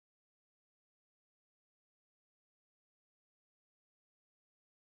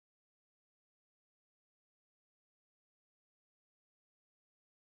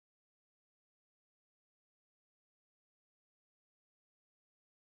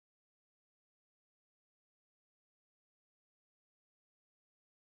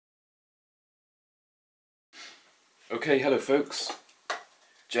Okay, hello folks,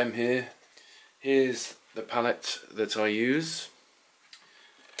 Jem here. Here's the palette that I use,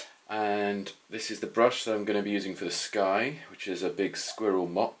 and this is the brush that I'm going to be using for the sky, which is a big squirrel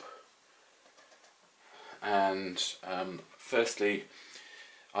mop. And firstly,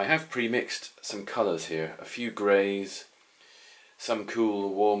 I have pre-mixed some colours here, a few greys, some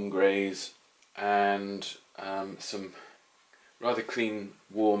cool warm greys, and some rather clean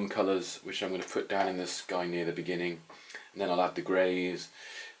warm colours which I'm going to put down in the sky near the beginning, and then I'll add the greys,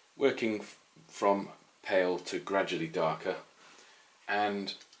 working from pale to gradually darker.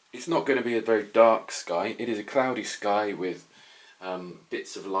 And it's not going to be a very dark sky, it is a cloudy sky with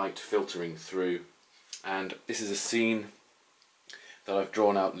bits of light filtering through, and this is a scene that I've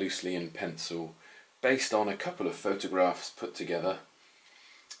drawn out loosely in pencil based on a couple of photographs put together,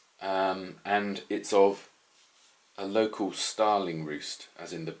 and it's of a local starling roost,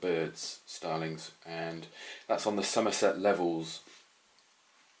 as in the birds, starlings, and that's on the Somerset Levels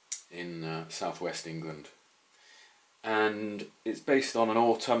in southwest England. And it's based on an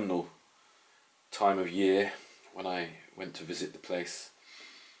autumnal time of year when I went to visit the place.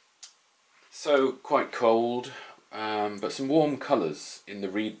 So quite cold, but some warm colours in the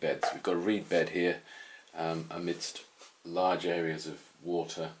reed beds. We've got a reed bed here amidst large areas of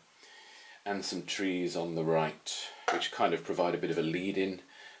water, and some trees on the right which kind of provide a bit of a lead in.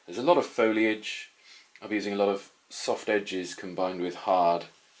 There's a lot of foliage. I'll be using a lot of soft edges combined with hard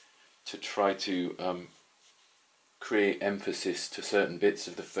to try to create emphasis to certain bits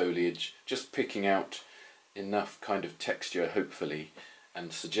of the foliage, just picking out enough kind of texture hopefully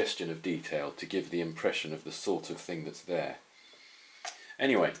and suggestion of detail to give the impression of the sort of thing that's there.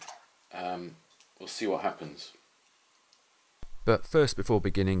 Anyway, we'll see what happens. But first, before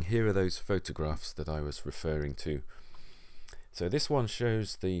beginning, here are those photographs that I was referring to. So this one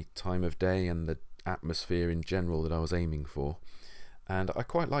shows the time of day and the atmosphere in general that I was aiming for, and I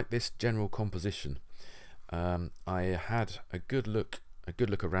quite like this general composition. I had a good look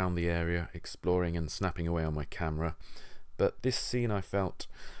around the area, exploring and snapping away on my camera, but this scene I felt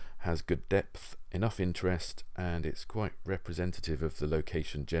has good depth, enough interest, and it's quite representative of the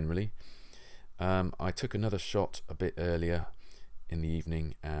location generally. I took another shot a bit earlier in the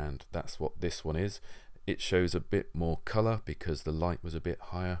evening, and that's what this one is. It shows a bit more colour because the light was a bit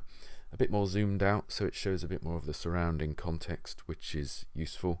higher, a bit more zoomed out, so it shows a bit more of the surrounding context, which is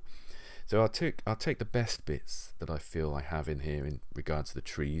useful. So I'll take the best bits that I feel I have in here in regards to the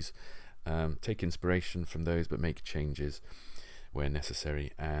trees, take inspiration from those but make changes where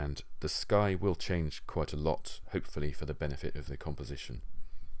necessary, and the sky will change quite a lot, hopefully for the benefit of the composition.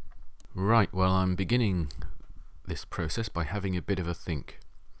 Right, well, I'm beginning this process by having a bit of a think,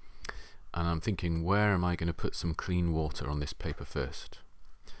 and I'm thinking, where am I going to put some clean water on this paper first?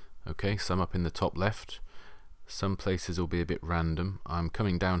 Okay, some up in the top left, some places will be a bit random. I'm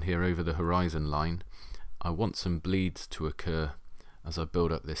coming down here over the horizon line. I want some bleeds to occur as I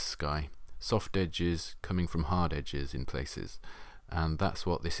build up this sky, soft edges coming from hard edges in places, and that's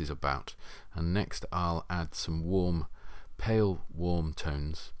what this is about. And next I'll add some warm, pale warm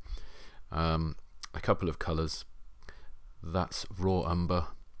tones, a couple of colours. That's raw umber,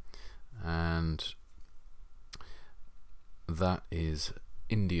 and that is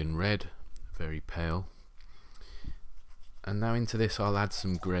Indian red, very pale. And now into this I'll add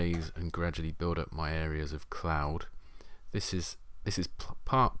some greys and gradually build up my areas of cloud. This is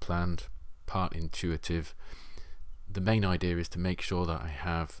part planned, part intuitive. The main idea is to make sure that I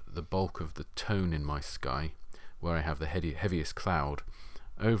have the bulk of the tone in my sky, where I have the heaviest cloud,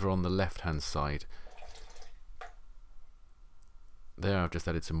 over on the left hand side. There I've just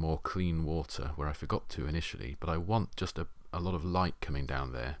added some more clean water where I forgot to initially, but I want just a lot of light coming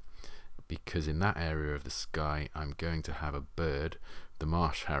down there, because in that area of the sky I'm going to have a bird, the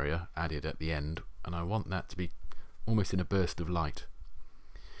Marsh harrier, added at the end, and I want that to be almost in a burst of light.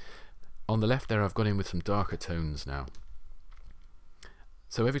 On the left there I've gone in with some darker tones now.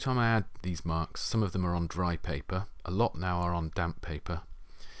 So every time I add these marks, some of them are on dry paper, a lot now are on damp paper,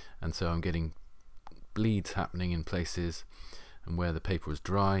 and so I'm getting bleeds happening in places, and where the paper is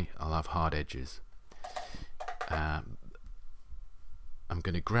dry I'll have hard edges. I'm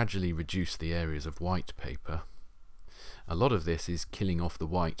going to gradually reduce the areas of white paper. A lot of this is killing off the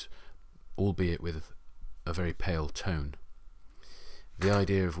white, albeit with a very pale tone. The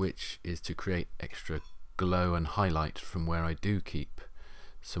idea of which is to create extra glow and highlight from where I do keep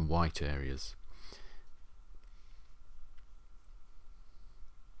some white areas.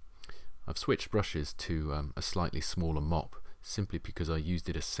 I've switched brushes to a slightly smaller mop, simply because I used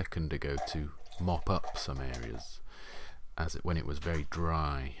it a second ago to mop up some areas when it was very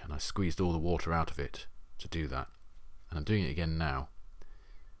dry, and I squeezed all the water out of it to do that. and I'm doing it again now,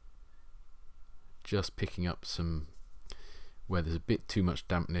 just picking up some where there's a bit too much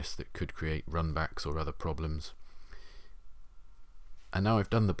dampness that could create runbacks or other problems. And now I've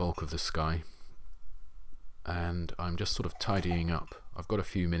done the bulk of the sky, and I'm just sort of tidying up. I've got a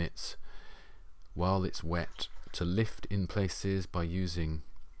few minutes while it's wet to lift in places by using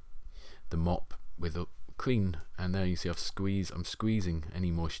the mop with a clean, and there you see I'm squeezing any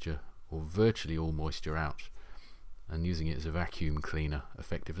moisture or virtually all moisture out and using it as a vacuum cleaner,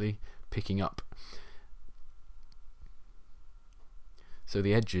 effectively picking up. So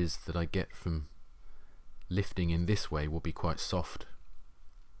the edges that I get from lifting in this way will be quite soft.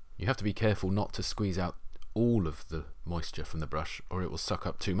 You have to be careful not to squeeze out all of the moisture from the brush, or it will suck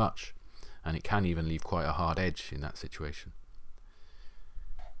up too much, and it can even leave quite a hard edge in that situation.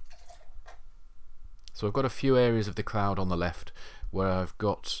 So I've got a few areas of the cloud on the left where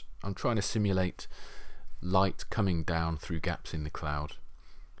I'm trying to simulate light coming down through gaps in the cloud,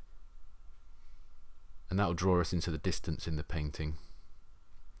 and that will draw us into the distance in the painting.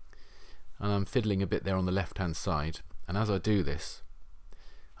 And I'm fiddling a bit there on the left hand side, and as I do this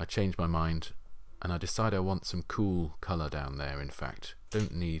I change my mind and I decide I want some cool colour down there. In fact,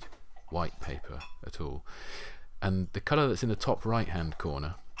 don't need white paper at all, and the colour that's in the top right hand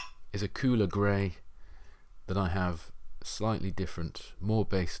corner is a cooler grey that I have slightly different, more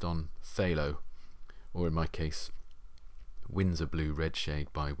based on phthalo, or in my case Winsor blue red shade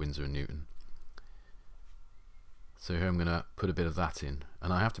by Winsor & Newton. So here I'm going to put a bit of that in,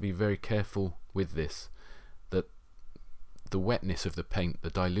 and I have to be very careful with this that the wetness of the paint, the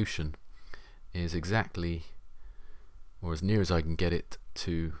dilution, is exactly, or as near as I can get it,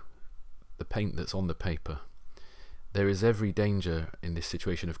 to the paint that's on the paper. There is every danger in this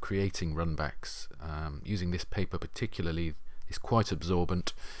situation of creating runbacks. Using this paper particularly is quite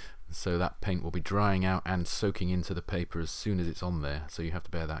absorbent, so that paint will be drying out and soaking into the paper as soon as it's on there, so you have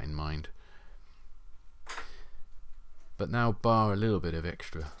to bear that in mind. But now, bar a little bit of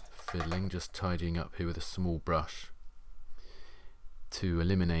extra fiddling, just tidying up here with a small brush to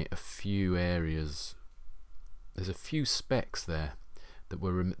eliminate a few areas. There's a few specks there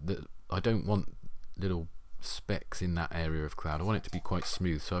that I don't want little specks in that area of cloud. I want it to be quite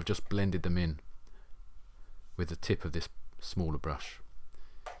smooth, so I've just blended them in with the tip of this smaller brush.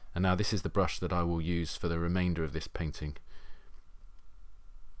 And now this is the brush that I will use for the remainder of this painting.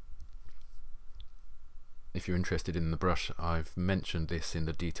 If you're interested in the brush, I've mentioned this in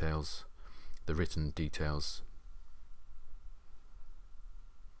the details, the written details.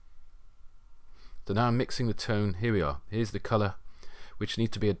 So now I'm mixing the tone. Here we are. Here's the colour, which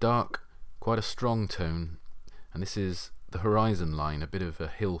needs to be a dark, quite a strong tone, and this is the horizon line, a bit of a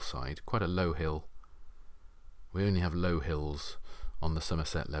hillside, quite a low hill. We only have low hills on the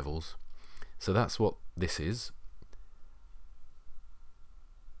Somerset levels, so that's what this is.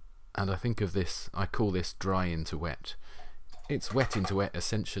 And I think of this, I call this dry into wet. It's wet into wet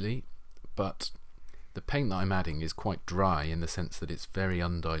essentially, but the paint that I'm adding is quite dry in the sense that it's very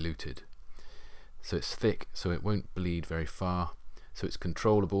undiluted. So it's thick, so it won't bleed very far, so it's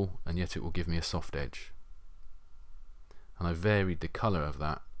controllable, and yet it will give me a soft edge. And I varied the colour of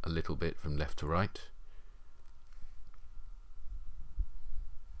that a little bit from left to right.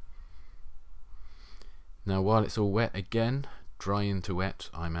 Now while it's all wet again, dry into wet,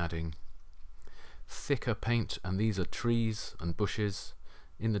 I'm adding thicker paint, and these are trees and bushes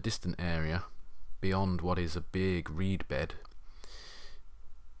in the distant area beyond what is a big reed bed,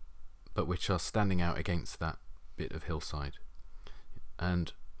 but which are standing out against that bit of hillside.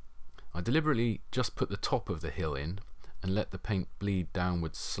 And I deliberately just put the top of the hill in and let the paint bleed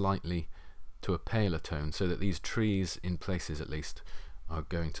downwards slightly to a paler tone, so that these trees, in places at least, are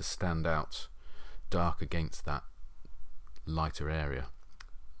going to stand out dark against that lighter area.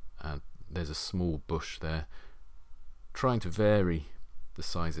 And there's a small bush there, trying to vary the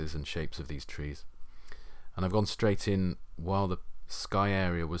sizes and shapes of these trees. And I've gone straight in while the sky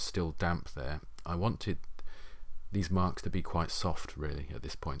area was still damp there. I wanted these marks to be quite soft really at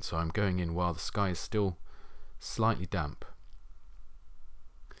this point, so I'm going in while the sky is still slightly damp.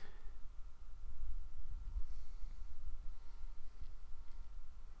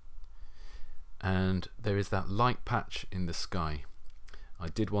 And there is that light patch in the sky. I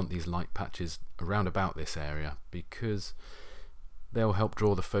did want these light patches around about this area because they'll help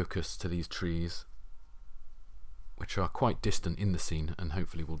draw the focus to these trees, which are quite distant in the scene, and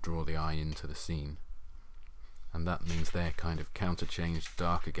hopefully will draw the eye into the scene. And that means they're kind of counterchanged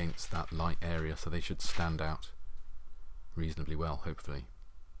dark against that light area, so they should stand out reasonably well, hopefully.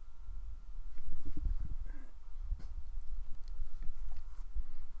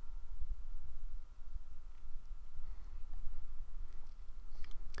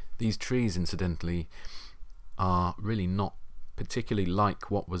 These trees, incidentally, are really not particularly like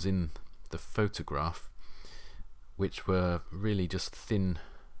what was in the photograph, which were really just thin,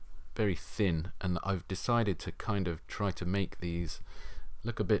 very thin, and I've decided to kind of try to make these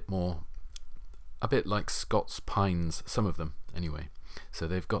look a bit like Scots pines, some of them anyway. So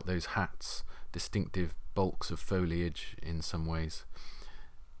they've got those hats, distinctive bulks of foliage in some ways,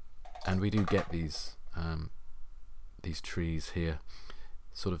 and we do get these trees here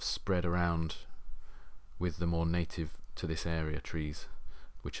sort of spread around with the more native to this area trees,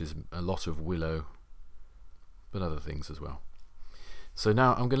 which is a lot of willow, but other things as well. So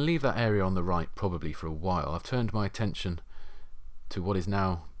now I'm going to leave that area on the right probably for a while. I've turned my attention to what is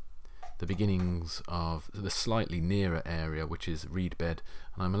now the beginnings of the slightly nearer area, which is reed bed,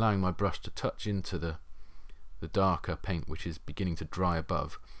 and I'm allowing my brush to touch into the darker paint which is beginning to dry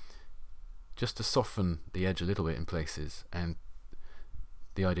above, just to soften the edge a little bit in places, and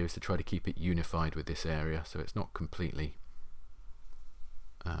the idea is to try to keep it unified with this area so it's not completely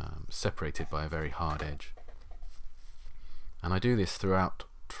separated by a very hard edge. And I do this throughout,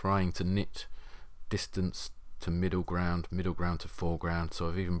 trying to knit distance to middle ground to foreground. So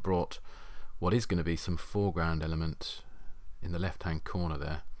I've even brought what is going to be some foreground element in the left hand corner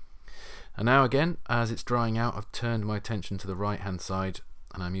there. And now again, as it's drying out, I've turned my attention to the right hand side,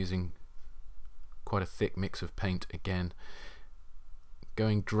 and I'm using quite a thick mix of paint again,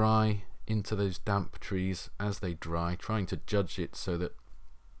 going dry into those damp trees as they dry, trying to judge it so that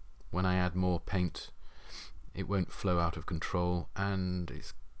when I add more paint it won't flow out of control, and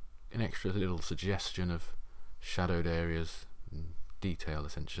it's an extra little suggestion of shadowed areas, detail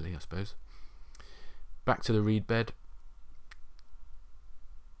essentially, I suppose. Back to the reed bed,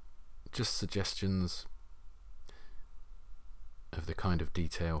 just suggestions of the kind of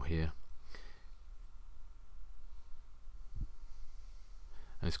detail here.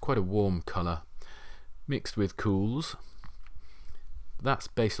 And it's quite a warm colour mixed with cools. That's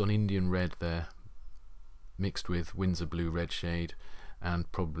based on Indian red there, mixed with Winsor blue red shade,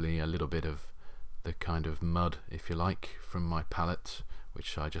 and probably a little bit of the kind of mud, if you like, from my palette,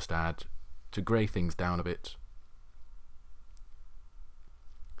 which I just add to grey things down a bit.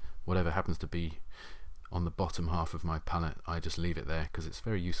 Whatever happens to be on the bottom half of my palette, I just leave it there because it's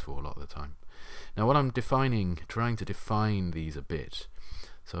very useful a lot of the time. Now what I'm trying to define these a bit,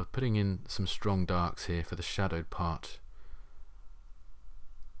 so I'm putting in some strong darks here for the shadowed part.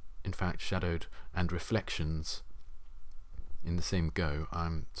 In fact, shadowed and reflections in the same go.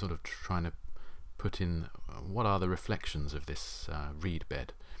 I'm sort of trying to put in what are the reflections of this reed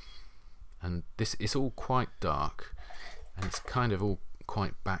bed, and this is all quite dark, and it's kind of all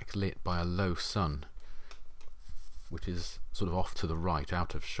quite backlit by a low sun, which is sort of off to the right,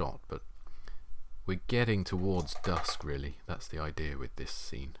 out of shot, but we're getting towards dusk really. That's the idea with this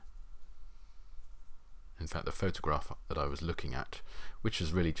scene. In fact, the photograph that I was looking at, which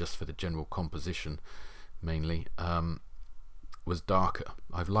is really just for the general composition mainly, was darker.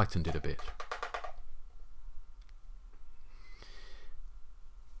 I've lightened it a bit.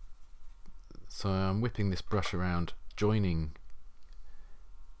 So I'm whipping this brush around, joining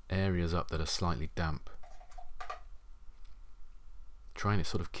areas up that are slightly damp, trying to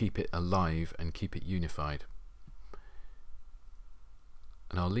sort of keep it alive and keep it unified.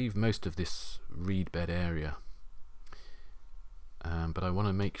 And I'll leave most of this reed bed area, but I want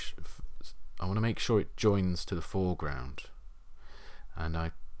to make sure it joins to the foreground, and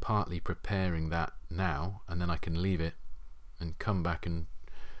I'm partly preparing that now, and then I can leave it and come back and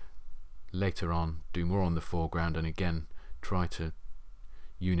later on do more on the foreground, and again try to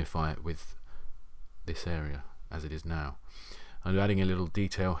unify it with this area as it is now. I'm adding a little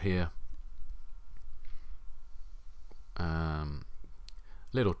detail here,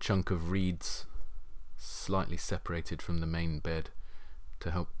 little chunk of reeds slightly separated from the main bed to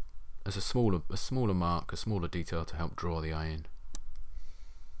help as a smaller mark, a smaller detail to help draw the eye in.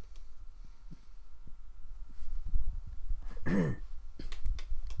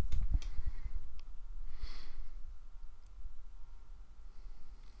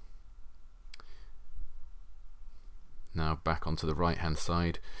 Now back onto the right hand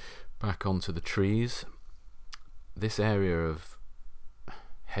side, back onto the trees. This area of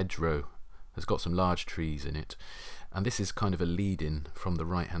hedgerow has got some large trees in it, and this is kind of a lead-in from the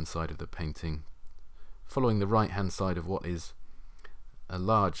right hand side of the painting, following the right hand side of what is a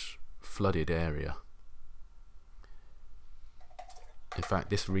large flooded area. In fact,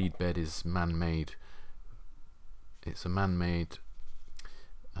 this reed bed is man-made. It's a man-made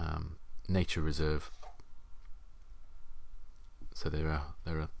nature reserve. So there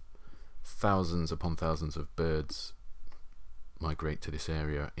are thousands upon thousands of birds migrate to this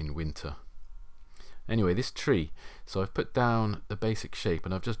area in winter. Anyway, this tree, so I've put down the basic shape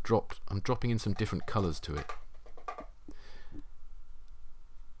and I'm dropping in some different colours to it.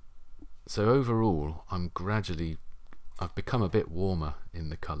 So overall, I've become a bit warmer in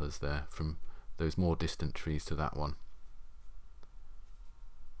the colours there, from those more distant trees to that one.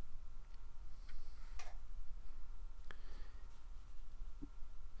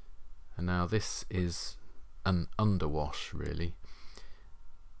 And now this is an underwash really,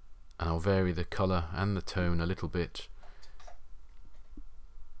 and I'll vary the colour and the tone a little bit.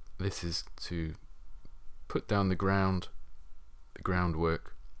 This is to put down the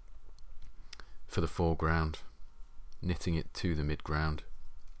groundwork for the foreground, knitting it to the midground.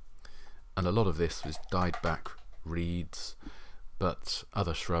 And a lot of this was dyed back reeds, but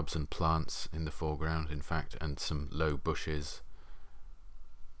other shrubs and plants in the foreground in fact, and some low bushes.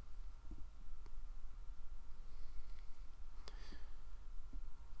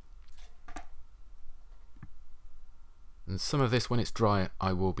 And some of this, when it's dry,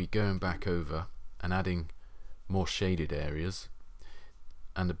 I will be going back over and adding more shaded areas,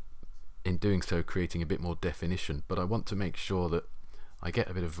 and in doing so creating a bit more definition. But I want to make sure that I get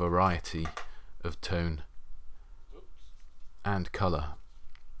a bit of variety of tone and colour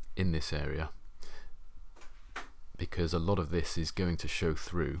in this area, because a lot of this is going to show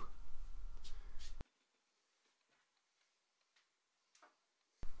through.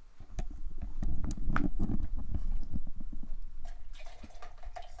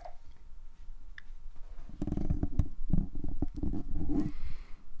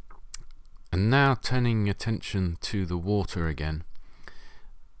 And now turning attention to the water again,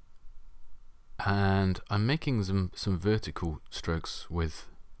 and I'm making some vertical strokes with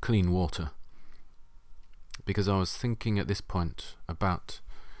clean water, because I was thinking at this point about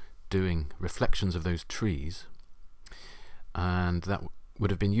doing reflections of those trees, and that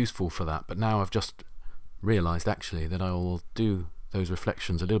would have been useful for that. But now I've just realised actually that I will do those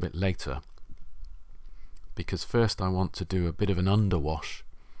reflections a little bit later, because first I want to do a bit of an underwash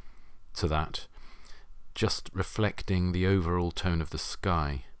to that, just reflecting the overall tone of the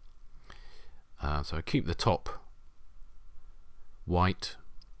sky. So I keep the top white.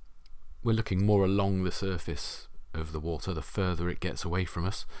 We're looking more along the surface of the water the further it gets away from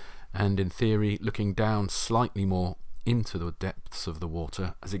us, and in theory looking down slightly more into the depths of the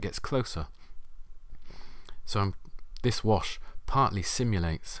water as it gets closer. So this wash partly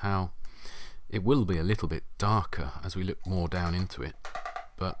simulates how it will be a little bit darker as we look more down into it,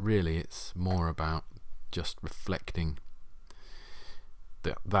 but really it's more about just reflecting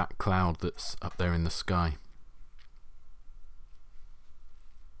that cloud that's up there in the sky.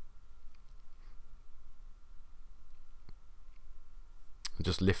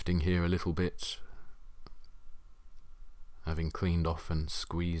 Just lifting here a little bit, having cleaned off and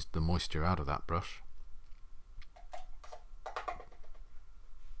squeezed the moisture out of that brush.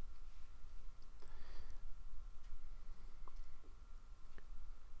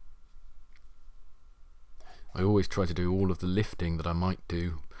 I always try to do all of the lifting that I might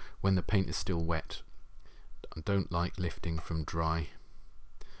do when the paint is still wet. I don't like lifting from dry,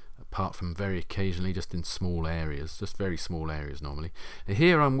 apart from very occasionally just in small areas, just very small areas normally.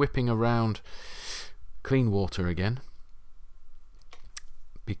 Here I'm whipping around clean water again,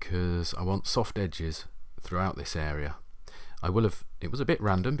 because I want soft edges throughout this area. It was a bit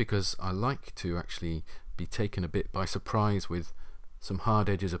random because I like to actually be taken a bit by surprise with some hard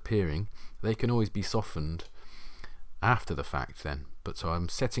edges appearing. They can always be softened after the fact then, but so I'm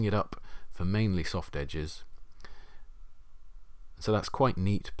setting it up for mainly soft edges. So that's quite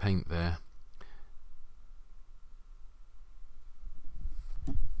neat paint there.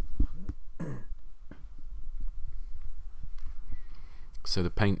 So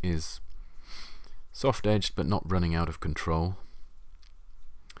the paint is soft edged but not running out of control.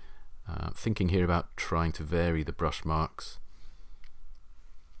 Thinking here about trying to vary the brush marks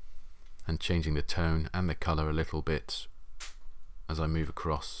and changing the tone and the colour a little bit as I move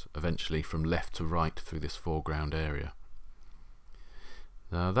across, eventually from left to right through this foreground area.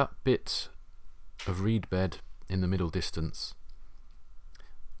 Now that bit of reed bed in the middle distance,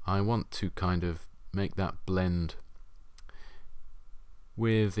 I want to kind of make that blend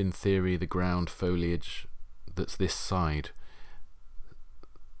with, in theory, the ground foliage that's this side,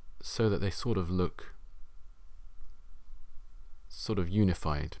 so that they sort of look sort of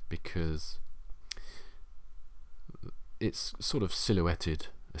unified, because it's sort of silhouetted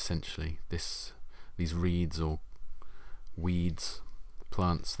essentially, these reeds or weeds,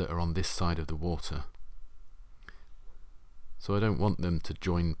 plants that are on this side of the water. So I don't want them to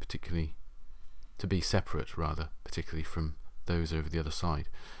join particularly, to be separate rather, particularly from those over the other side.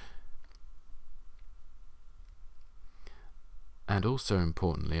 And also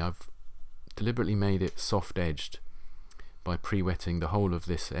importantly, I've deliberately made it soft edged by pre-wetting the whole of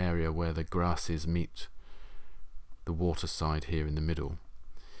this area where the grasses meet the water side here in the middle,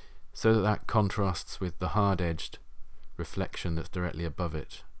 so that that contrasts with the hard edged reflection that's directly above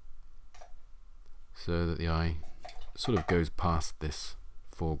it, so that the eye sort of goes past this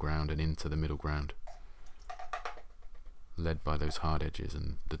foreground and into the middle ground, led by those hard edges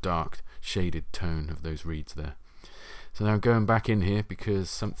and the dark shaded tone of those reeds there. So now I'm going back in here because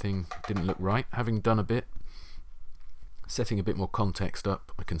something didn't look right. Having done a bit, setting a bit more context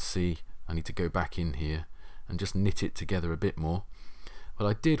up, I can see I need to go back in here and just knit it together a bit more. But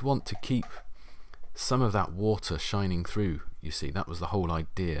I did want to keep some of that water shining through, you see, that was the whole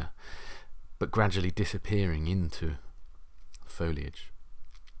idea, but gradually disappearing into foliage.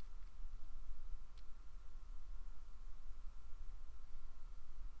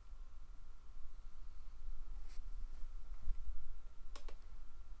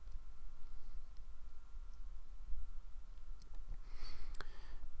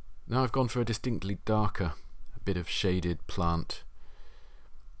 Now I've gone for a distinctly darker, a bit of shaded plant,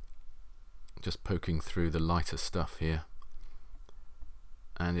 just poking through the lighter stuff here.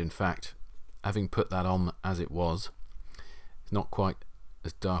 And in fact, having put that on as it was, it's not quite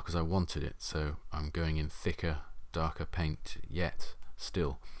as dark as I wanted it, so I'm going in thicker, darker paint yet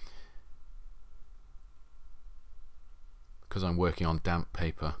still. Because I'm working on damp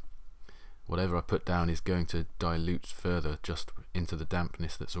paper, whatever I put down is going to dilute further just into the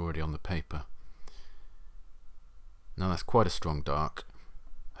dampness that's already on the paper. Now that's quite a strong dark,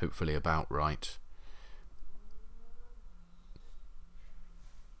 hopefully about right.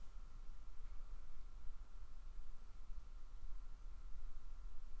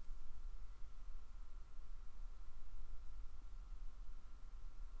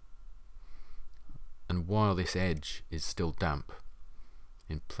 And while this edge is still damp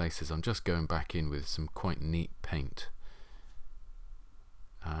in places, I'm just going back in with some quite neat paint,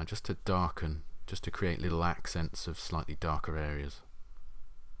 just to darken, just to create little accents of slightly darker areas.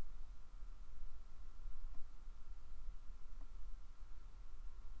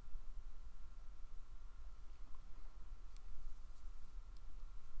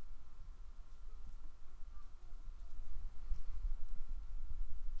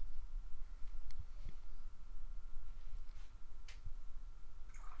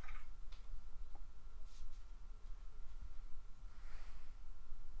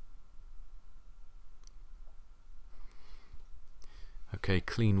 Okay,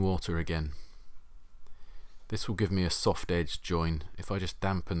 clean water again. This will give me a soft edge join if I just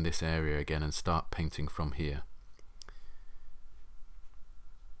dampen this area again and start painting from here.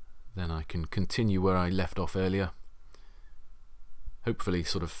 Then I can continue where I left off earlier, hopefully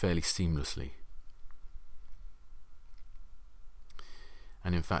sort of fairly seamlessly.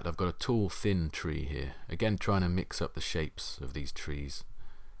 And in fact I've got a tall thin tree here, again trying to mix up the shapes of these trees.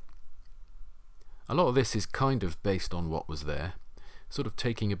 A lot of this is kind of based on what was there, sort of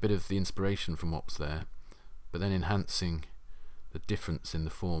taking a bit of the inspiration from what was there, but then enhancing the difference in the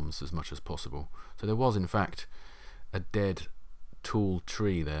forms as much as possible. So there was in fact a dead tall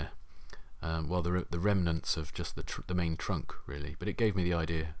tree there, well the remnants of just the main trunk really, but it gave me the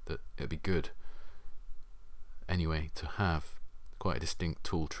idea that it would be good anyway to have quite a distinct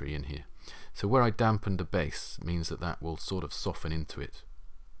tall tree in here. So where I dampened the base means that that will sort of soften into it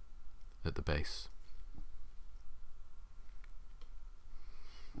at the base.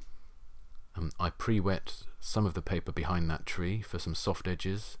 I pre-wet some of the paper behind that tree for some soft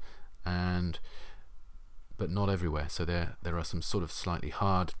edges, but not everywhere, so there are some sort of slightly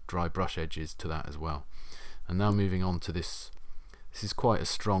hard dry brush edges to that as well. And now moving on to this is quite a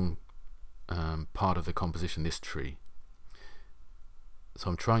strong part of the composition, this tree, so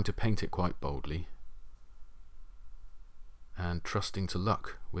I'm trying to paint it quite boldly and trusting to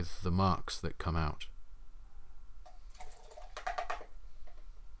luck with the marks that come out.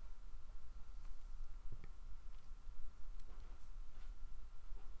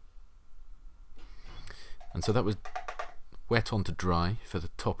 And so that was wet onto dry for the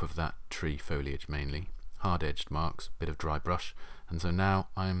top of that tree foliage mainly, hard edged marks, bit of dry brush, and so now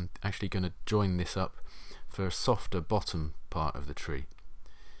I'm actually going to join this up for a softer bottom part of the tree.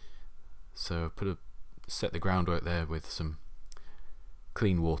 So set the groundwork there with some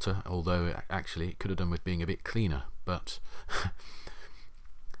clean water, although actually it could have done with being a bit cleaner, but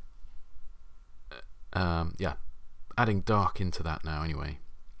yeah, adding dark into that now anyway.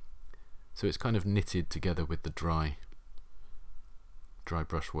 So it's kind of knitted together with the dry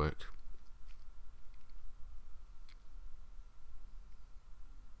brush work.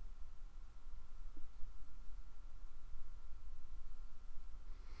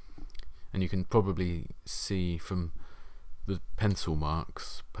 and you can probably see from the pencil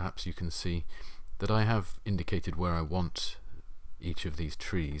marks, perhaps you can see that I have indicated where I want each of these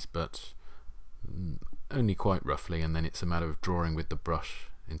trees, but only quite roughly, and then it's a matter of drawing with the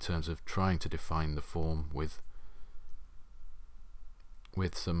brush in terms of trying to define the form with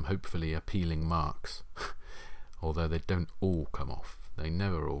some hopefully appealing marks. Although they don't all come off, they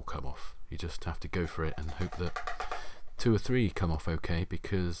never all come off. You just have to go for it and hope that 2 or 3 come off okay,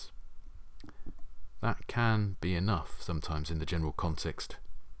 because that can be enough sometimes in the general context.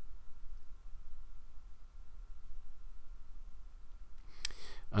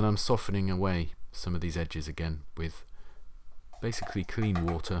 And I'm softening away some of these edges again with basically clean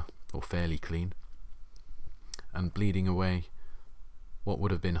water, or fairly clean, and bleeding away what would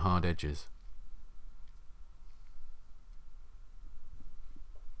have been hard edges.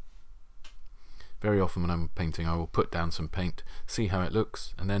 Very often when I'm painting, I will put down some paint, see how it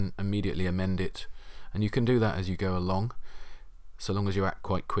looks, and then immediately amend it. And you can do that as you go along, so long as you act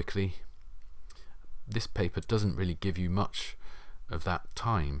quite quickly. This paper doesn't really give you much of that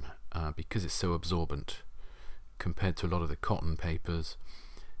time because it's so absorbent compared to a lot of the cotton papers,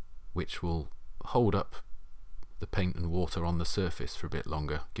 which will hold up the paint and water on the surface for a bit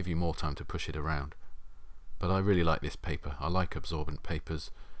longer, give you more time to push it around. But I really like this paper. I like absorbent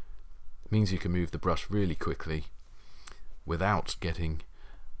papers. It means you can move the brush really quickly without getting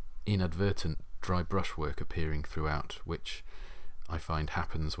inadvertent dry brushwork appearing throughout, which I find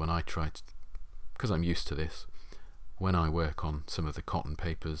happens when I try to, because I'm used to this, when I work on some of the cotton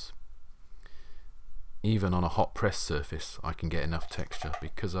papers. Even on a hot press surface I can get enough texture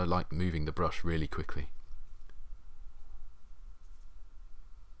because I like moving the brush really quickly.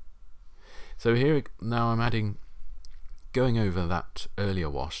 So here now I'm going over that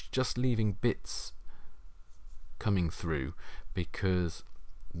earlier wash, just leaving bits coming through, because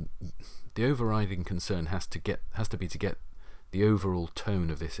the overriding concern has to be to get the overall tone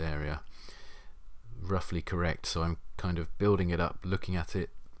of this area roughly correct. So I'm kind of building it up, looking at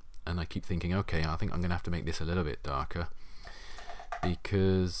it, and I keep thinking, okay, I think I'm going to have to make this a little bit darker,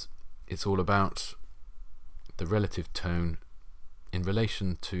 because it's all about the relative tone in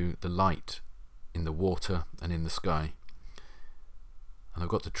relation to the light in the water and in the sky. And I've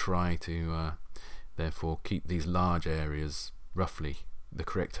got to try to therefore keep these large areas roughly the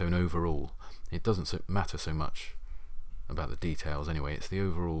correct tone overall. It doesn't matter so much about the details anyway, it's the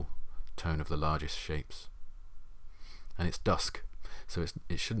overall tone of the largest shapes. And it's dusk, so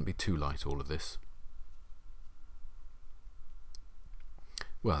it shouldn't be too light, all of this.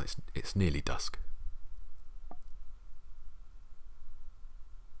 Well, it's nearly dusk.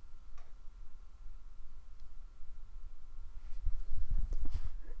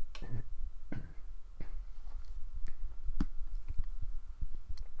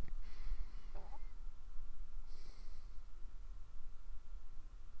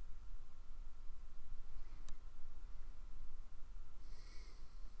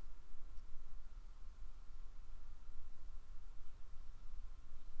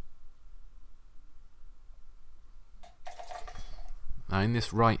 Now in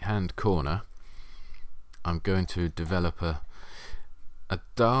this right hand corner I'm going to develop a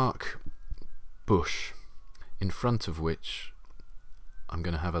dark bush in front of which I'm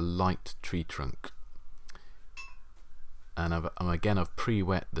going to have a light tree trunk, and I've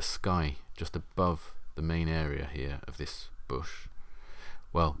pre-wet the sky just above the main area here of this bush.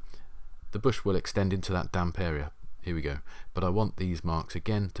 Well, the bush will extend into that damp area, here we go, but I want these marks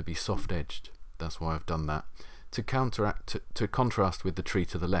again to be soft edged. That's why I've done that, to contrast with the tree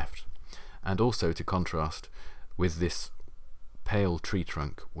to the left, and also to contrast with this pale tree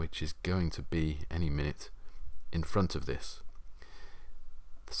trunk which is going to be any minute in front of this.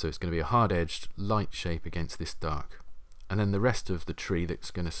 So it's going to be a hard edged light shape against this dark, and then the rest of the tree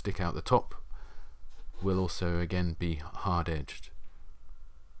that's going to stick out the top will also again be hard edged.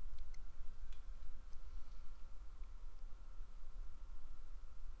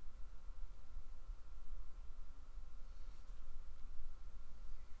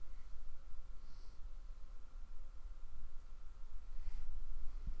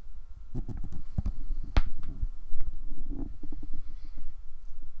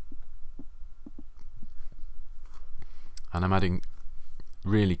 And I'm adding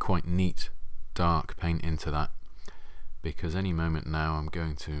really quite neat dark paint into that, because any moment now I'm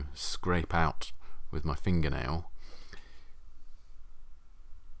going to scrape out with my fingernail.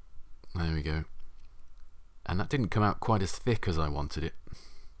 There we go. And that didn't come out quite as thick as I wanted it.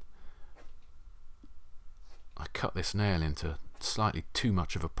 I cut this nail into slightly too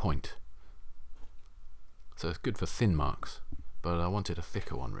much of a point. So it's good for thin marks, but I wanted a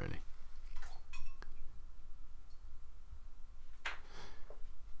thicker one really.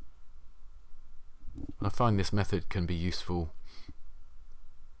 I find this method can be useful.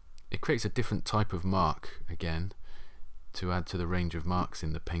 It creates a different type of mark again to add to the range of marks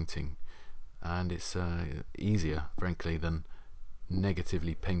in the painting, and it's easier, frankly, than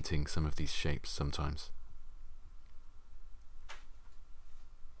negatively painting some of these shapes sometimes.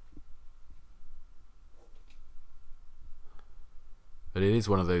 But it is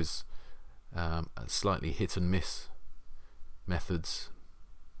one of those slightly hit and miss methods.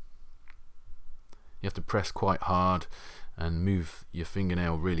 You have to press quite hard and move your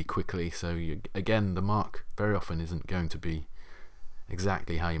fingernail really quickly, so again the mark very often isn't going to be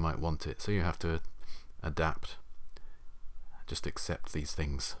exactly how you might want it, so you have to adapt. Just accept these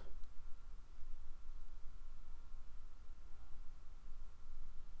things.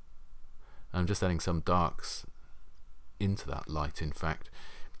 I'm just adding some darks into that light. In fact,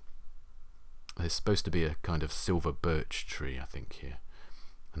 there's supposed to be a kind of silver birch tree, I think, here,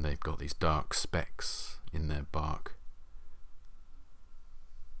 and they've got these dark specks in their bark.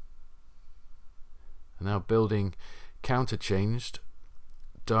 And now building counterchanged,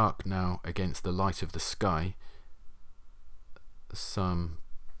 dark now against the light of the sky, some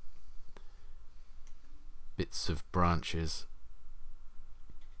bits of branches.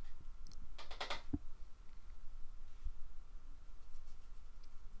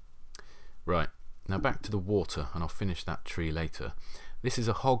 Right, now back to the water, and I'll finish that tree later. This is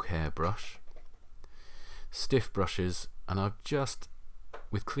a hog hair brush, stiff brushes, and I've just,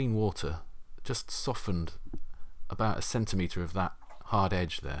 with clean water, just softened about a centimetre of that hard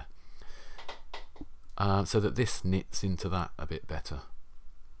edge there, so that this knits into that a bit better.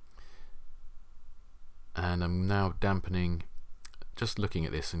 And I'm now dampening, just looking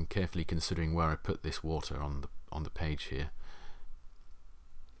at this and carefully considering where I put this water on the page here.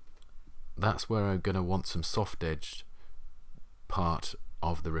 That's where I'm going to want some soft edged part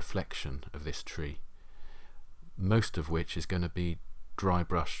of the reflection of this tree, most of which is going to be dry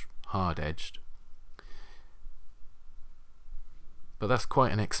brush hard edged. But that's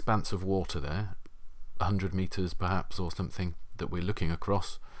quite an expanse of water there, 100 meters perhaps or something, that we're looking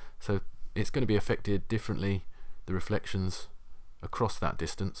across, so it's going to be affected differently, the reflections across that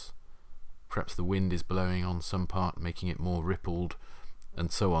distance. Perhaps the wind is blowing on some part, making it more rippled, and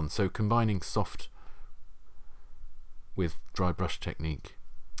so on. So combining soft with dry brush technique,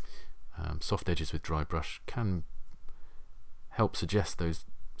 soft edges with dry brush, can help suggest those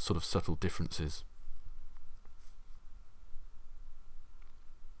sort of subtle differences.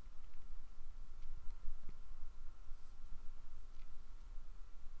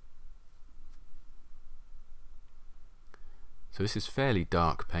 So this is fairly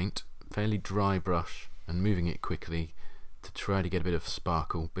dark paint, fairly dry brush, and moving it quickly to try to get a bit of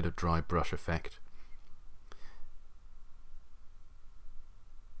sparkle, bit of dry brush effect.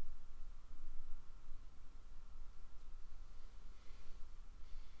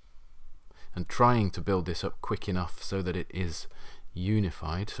 And trying to build this up quick enough so that it is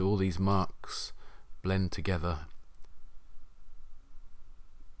unified, so all these marks blend together.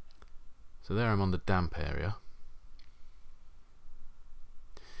 So there I'm on the damp area.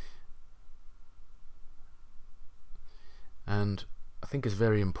 And I think it's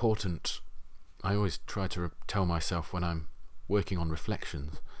very important, I always try to tell myself when I'm working on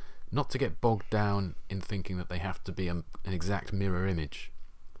reflections, not to get bogged down in thinking that they have to be an exact mirror image,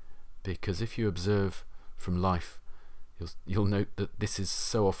 because if you observe from life, you'll note that this is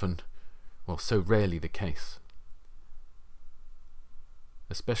so often, well, so rarely the case,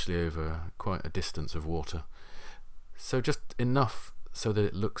 especially over quite a distance of water. So just enough so that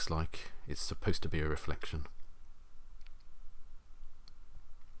it looks like it's supposed to be a reflection.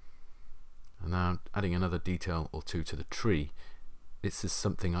 And now adding another detail or two to the tree. This is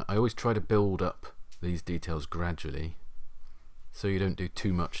something I always try to build up these details gradually, so you don't do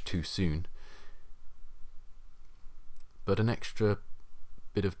too much too soon. But an extra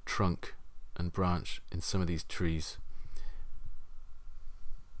bit of trunk and branch in some of these trees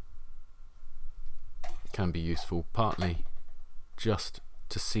can be useful, partly just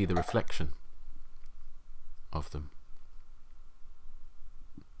to see the reflection of them.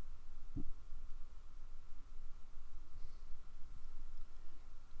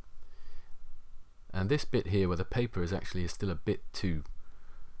 And this bit here where the paper is actually still a bit too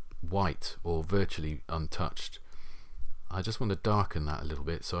white or virtually untouched, I just want to darken that a little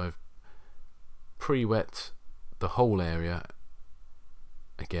bit, so I've pre-wet the whole area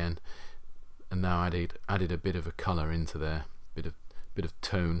again, and now added a bit of a colour into there, bit of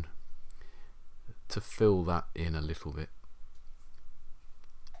tone to fill that in a little bit.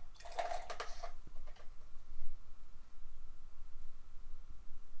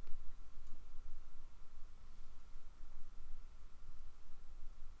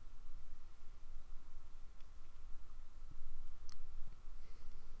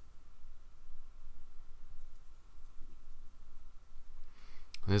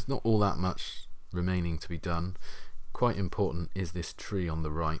 There's not all that much remaining to be done. Quite important is this tree on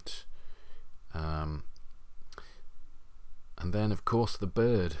the right. And then of course the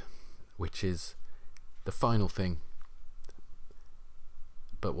bird, which is the final thing,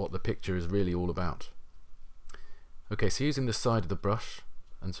 but what the picture is really all about. Okay, so using the side of the brush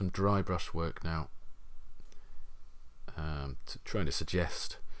and some dry brush work now, trying to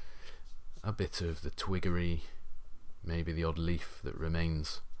suggest a bit of the twiggery, maybe the odd leaf that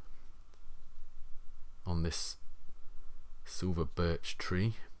remains on this silver birch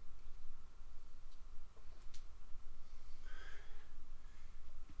tree.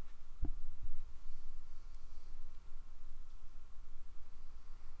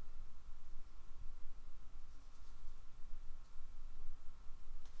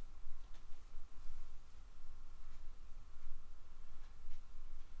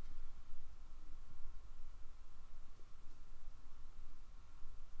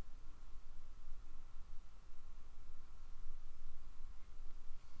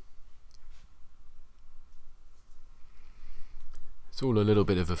 It's all a little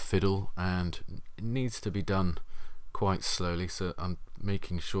bit of a fiddle and it needs to be done quite slowly, so I'm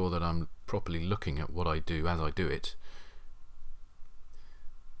making sure that I'm properly looking at what I do as I do it.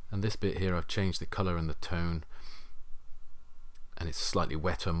 And this bit here I've changed the colour and the tone, and it's a slightly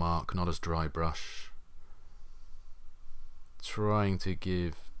wetter mark, not as dry brush, trying to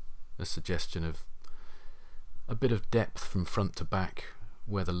give a suggestion of a bit of depth from front to back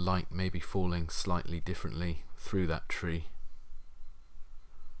where the light may be falling slightly differently through that tree.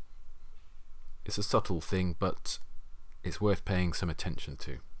 It's a subtle thing, but it's worth paying some attention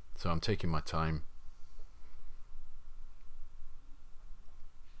to, so I'm taking my time.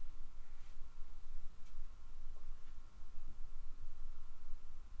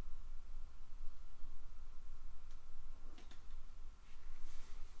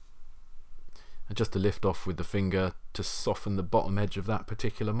 And just to lift off with the finger to soften the bottom edge of that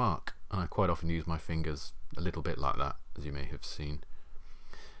particular mark, and I quite often use my fingers a little bit like that, as you may have seen.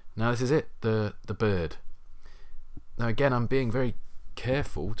 Now this is it, the bird. Now again, I'm being very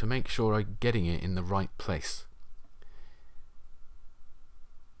careful to make sure I'm getting it in the right place.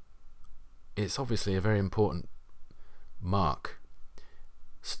 It's obviously a very important mark.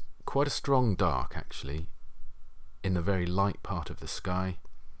 Quite a strong dark actually in the very light part of the sky.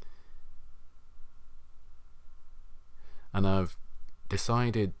 And I've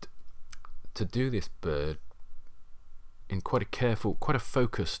decided to do this bird in quite a careful, quite a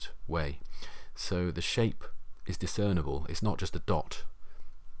focused way, so the shape is discernible. It's not just a dot.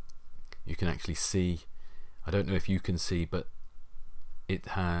 You can actually see, I don't know if you can see, but it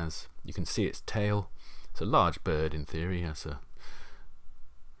has, you can see its tail. It's a large bird in theory. It's a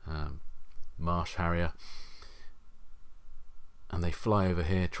Marsh harrier, and they fly over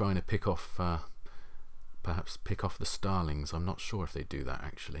here trying to pick off perhaps pick off the starlings. I'm not sure if they do that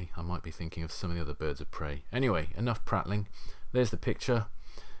actually. I might be thinking of some of the other birds of prey. Anyway, enough prattling. There's the picture.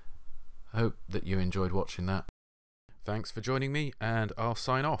 I hope that you enjoyed watching that. Thanks for joining me, and I'll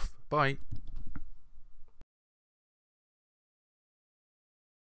sign off. Bye.